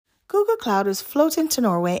Google Cloud is floating to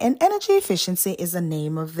Norway, and energy efficiency is the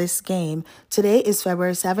name of this game. Today is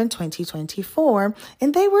February 7, 2024,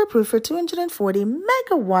 and they were approved for 240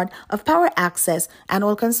 megawatt of power access,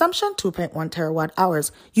 annual consumption 2.1 terawatt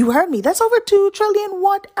hours. You heard me, that's over 2 trillion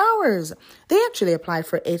watt hours. They actually applied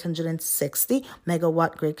for 860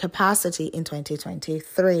 megawatt grid capacity in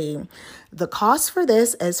 2023. The cost for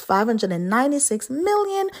this is 596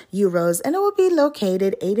 million euros, and it will be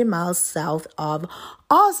located 80 miles south of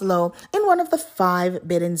Oslo in one of the 5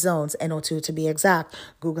 bidding zones, NO2 to be exact.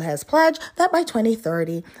 Google has pledged that by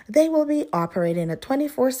 2030, they will be operating a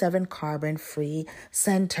 24/7 carbon-free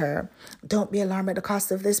center. Don't be alarmed at the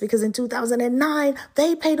cost of this, because in 2009,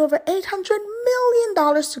 they paid over $800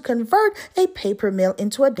 million to convert a paper mill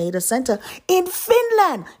into a data center in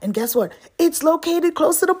Finland. And guess what? It's located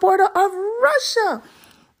close to the border of Russia.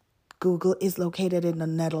 Google is located in the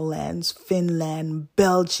Netherlands, Finland,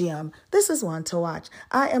 Belgium. This is one to watch.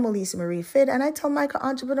 I am Elise Marie Fitt, and I tell micro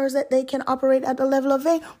entrepreneurs that they can operate at the level of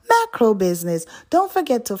a macro business. Don't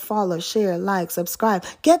forget to follow, share, like, subscribe,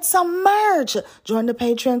 get some merch. Join the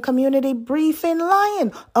Patreon community Briefing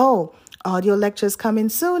Lion. Oh, audio lectures coming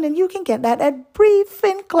soon, and you can get that at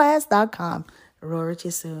briefingclass.com. Roar at you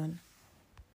soon.